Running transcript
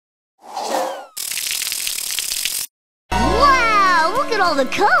all the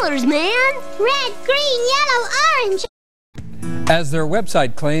colors, man. Red, green, yellow, orange. As their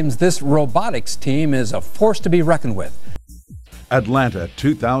website claims, this robotics team is a force to be reckoned with. Atlanta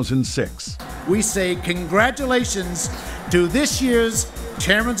 2006. We say congratulations to this year's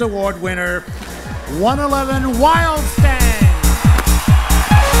Chairman's Award winner, 111 Wild Stang.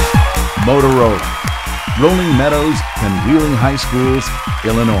 Motorola, Rolling Meadows and Wheeling High Schools,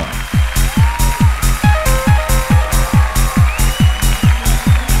 Illinois.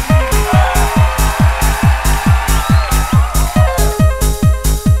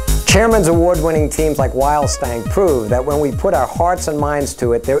 Chairman's Award-winning teams like Wild Stang prove that when we put our hearts and minds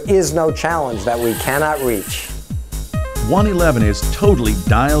to it, there is no challenge that we cannot reach. 111 is totally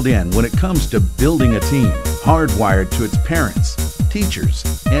dialed in when it comes to building a team, hardwired to its parents,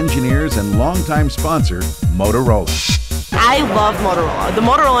 teachers, engineers, and longtime sponsor, Motorola. I love Motorola. The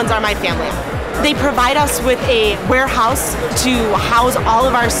Motorolans are my family. They provide us with a warehouse to house all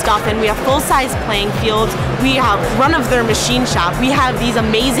of our stuff, and we have full-size playing fields. We have run of their machine shop. We have these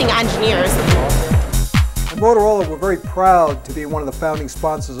amazing engineers. At Motorola, we're very proud to be one of the founding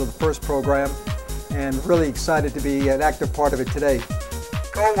sponsors of the first program and really excited to be an active part of it today.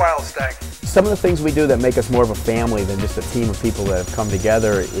 Go Wild Stang! Some of the things we do that make us more of a family than just a team of people that have come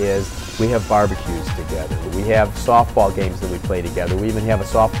together is we have barbecues together. We have softball games that we play together. We even have a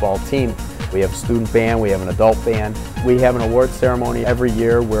softball team. We have a student band, we have an adult band. We have an award ceremony every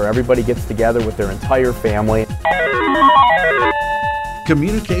year where everybody gets together with their entire family.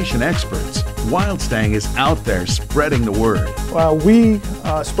 Communication experts, Wild Stang is out there spreading the word. Well, we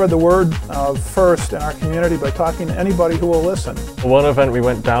spread the word first in our community by talking to anybody who will listen. One event we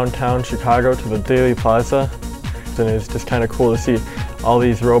went downtown Chicago to the Daily Plaza, and it's just kind of cool to see all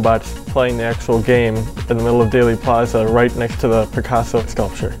these robots playing the actual game in the middle of Daily Plaza right next to the Picasso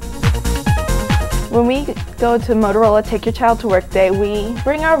sculpture. When we go to Motorola Take Your Child to Work Day, we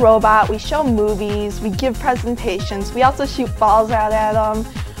bring our robot, we show movies, we give presentations, we also shoot balls out at them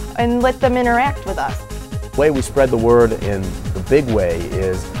and let them interact with us. The way we spread the word in the big way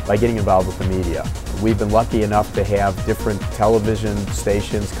is by getting involved with the media. We've been lucky enough to have different television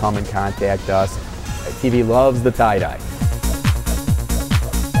stations come and contact us. TV loves the tie-dye.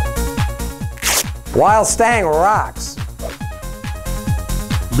 Wild Stang rocks!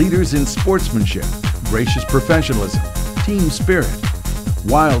 Leaders in sportsmanship, gracious professionalism, team spirit.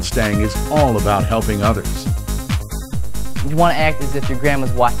 Wild Stang is all about helping others. You want to act as if your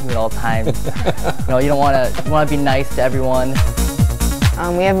grandma's watching you at all times. You want to be nice to everyone.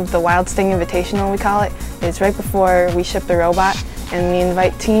 We have the Wild Stang Invitational, we call it. It's right before we ship the robot, and we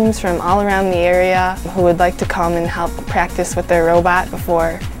invite teams from all around the area who would like to come and help practice with their robot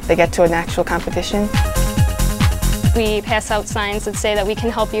before they get to an actual competition. We pass out signs that say that we can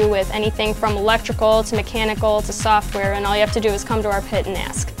help you with anything from electrical to mechanical to software, and all you have to do is come to our pit and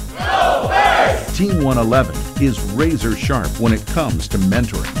ask. Go Bears! Team 111 is razor sharp when it comes to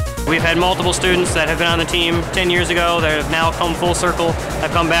mentoring. We've had multiple students that have been on the team 10 years ago that have now come full circle,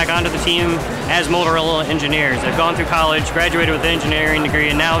 have come back onto the team as Motorola engineers. They've gone through college, graduated with an engineering degree,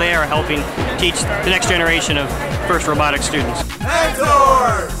 and now they are helping teach the next generation of first robotics students.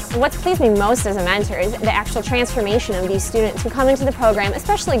 Mentors! What's pleased me most as a mentor is the actual transformation of these students who come into the program,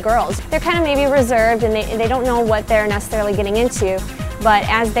 especially girls. They're kind of maybe reserved and they don't know what they're necessarily getting into, but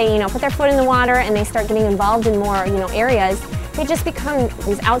as they put their foot in the water and they start getting involved in more areas, they just become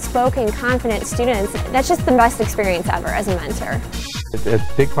these outspoken, confident students. That's just the best experience ever as a mentor. A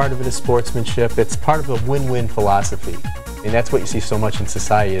big part of it is sportsmanship. It's part of a win-win philosophy. And that's what you see so much in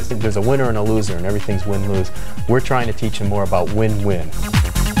society is there's a winner and a loser and everything's win-lose. We're trying to teach them more about win-win.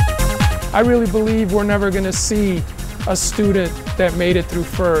 I really believe we're never going to see a student that made it through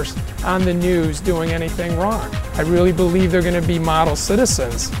first on the news doing anything wrong. I really believe they're going to be model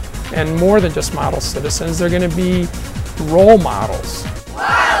citizens, and more than just model citizens, they're going to be role models.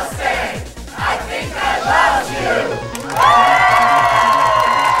 Wild Stang, I think I love you!